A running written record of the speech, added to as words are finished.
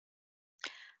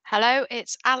Hello,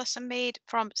 it's Alison Mead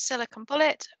from Silicon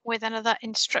Bullet with another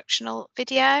instructional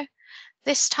video,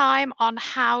 this time on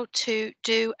how to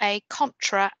do a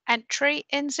Contra entry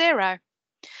in Xero.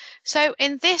 So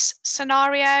in this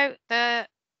scenario, the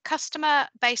customer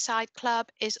Bayside Club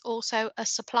is also a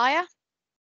supplier.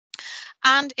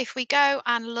 And if we go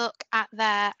and look at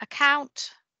their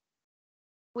account,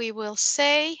 we will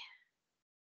see,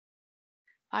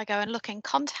 I go and look in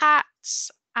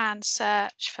contacts and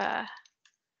search for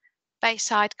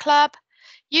Bayside Club,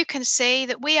 you can see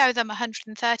that we owe them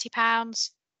 £130,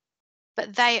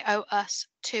 but they owe us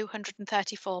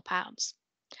 £234.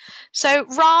 So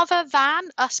rather than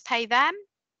us pay them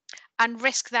and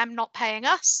risk them not paying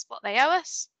us what they owe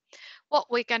us, what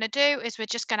we're going to do is we're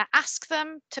just going to ask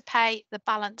them to pay the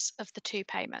balance of the two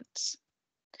payments.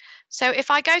 So if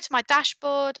I go to my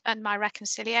dashboard and my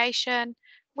reconciliation,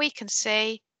 we can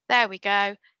see, there we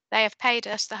go, they have paid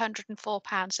us the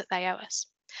 £104 that they owe us.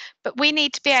 But we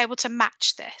need to be able to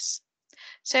match this.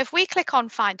 So if we click on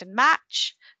Find and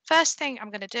Match, first thing I'm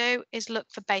going to do is look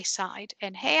for Bayside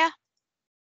in here.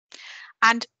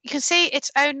 And you can see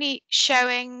it's only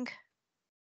showing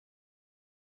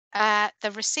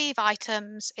the receive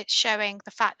items. It's showing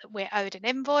the fact that we're owed an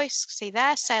invoice. See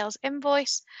there, sales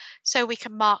invoice. So we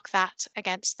can mark that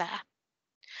against there.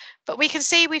 But we can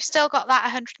see we've still got that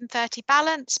 130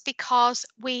 balance because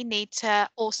we need to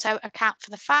also account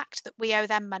for the fact that we owe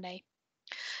them money.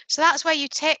 So that's where you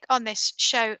tick on this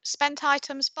Show Spent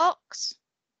Items box.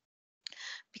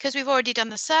 Because we've already done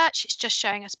the search, it's just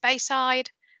showing us Bayside.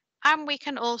 And we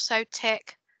can also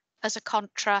tick as a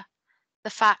contra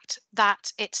the fact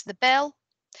that it's the bill.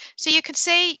 So you can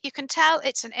see, you can tell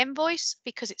it's an invoice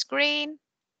because it's green,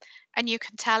 and you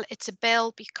can tell it's a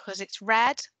bill because it's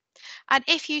red. And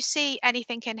if you see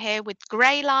anything in here with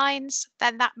grey lines,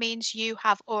 then that means you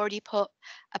have already put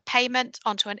a payment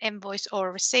onto an invoice or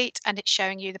a receipt, and it's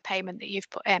showing you the payment that you've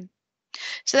put in.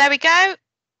 So there we go,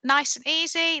 nice and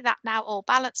easy. That now all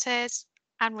balances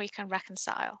and we can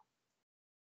reconcile.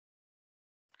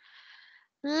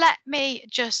 Let me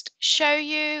just show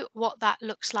you what that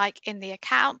looks like in the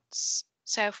accounts.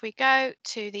 So if we go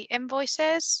to the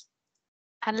invoices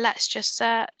and let's just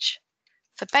search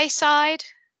for Bayside.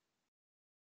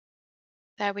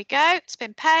 There we go, it's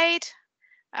been paid,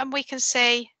 and we can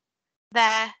see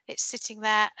there it's sitting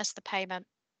there as the payment.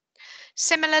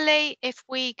 Similarly, if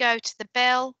we go to the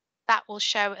bill, that will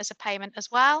show as a payment as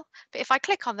well. But if I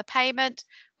click on the payment,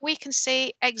 we can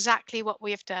see exactly what we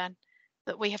have done,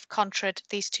 that we have contraed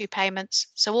these two payments.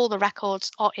 So all the records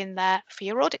are in there for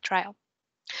your audit trail.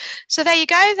 So there you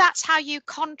go, that's how you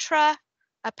contra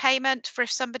a payment for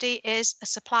if somebody is a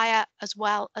supplier as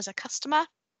well as a customer.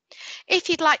 If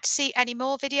you'd like to see any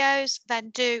more videos,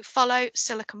 then do follow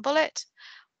Silicon Bullet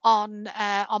on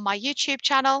my YouTube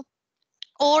channel.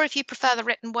 Or if you prefer the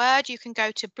written word, you can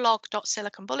go to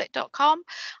blog.siliconbullet.com.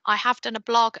 I have done a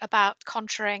blog about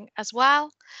contraing as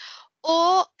well.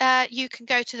 Or you can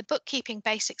go to the Bookkeeping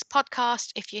Basics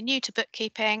podcast if you're new to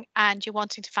bookkeeping and you're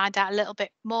wanting to find out a little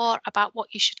bit more about what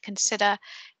you should consider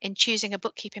in choosing a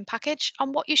bookkeeping package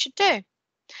and what you should do.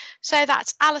 So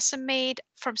that's Alison Mead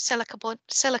from Silicon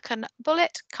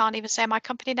Bullet, can't even say my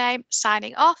company name,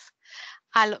 signing off.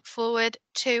 I look forward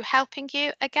to helping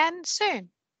you again soon.